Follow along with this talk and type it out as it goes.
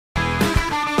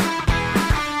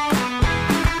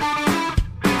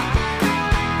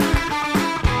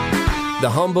The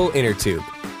humble inner tube.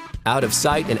 Out of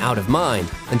sight and out of mind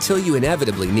until you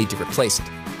inevitably need to replace it.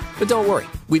 But don't worry,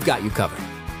 we've got you covered.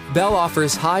 Bell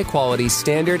offers high-quality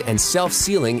standard and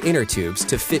self-sealing inner tubes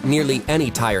to fit nearly any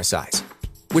tire size.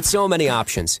 With so many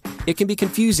options, it can be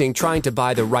confusing trying to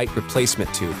buy the right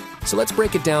replacement tube, so let's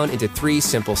break it down into 3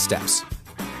 simple steps.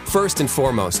 First and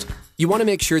foremost, you want to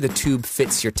make sure the tube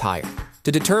fits your tire.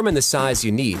 To determine the size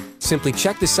you need, simply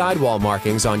check the sidewall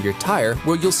markings on your tire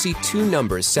where you'll see 2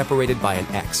 numbers separated by an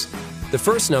X. The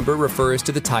first number refers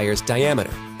to the tire's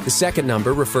diameter. The second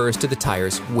number refers to the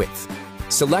tire's width.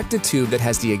 Select a tube that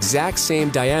has the exact same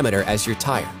diameter as your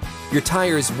tire. Your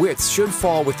tire's width should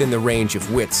fall within the range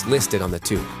of widths listed on the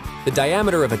tube. The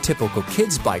diameter of a typical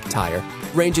kid's bike tire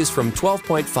ranges from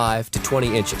 12.5 to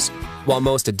 20 inches, while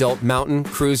most adult mountain,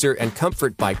 cruiser, and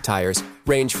comfort bike tires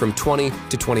range from 20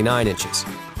 to 29 inches.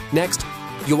 Next,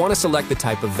 you'll want to select the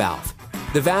type of valve.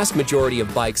 The vast majority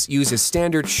of bikes use a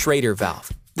standard Schrader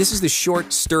valve. This is the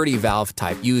short, sturdy valve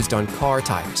type used on car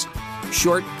tires.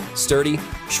 Short, sturdy,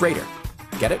 Schrader.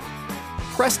 Get it?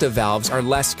 Presta valves are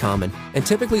less common and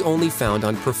typically only found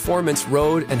on performance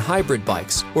road and hybrid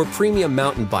bikes or premium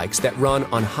mountain bikes that run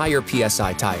on higher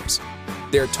PSI tires.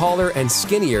 They're taller and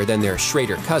skinnier than their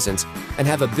Schrader cousins and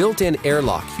have a built-in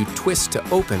airlock you twist to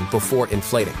open before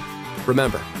inflating.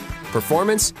 Remember,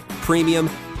 performance, premium,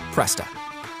 Presta.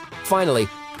 Finally,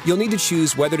 you'll need to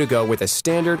choose whether to go with a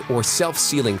standard or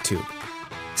self-sealing tube.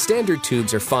 Standard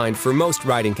tubes are fine for most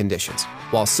riding conditions,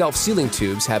 while self-sealing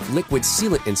tubes have liquid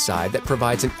sealant inside that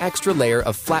provides an extra layer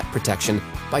of flat protection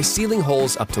by sealing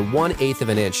holes up to 1/8 of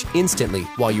an inch instantly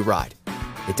while you ride.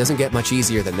 It doesn't get much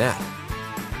easier than that.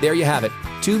 There you have it,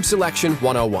 Tube Selection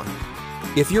 101.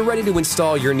 If you're ready to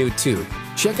install your new tube,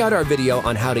 check out our video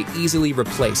on how to easily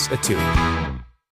replace a tube.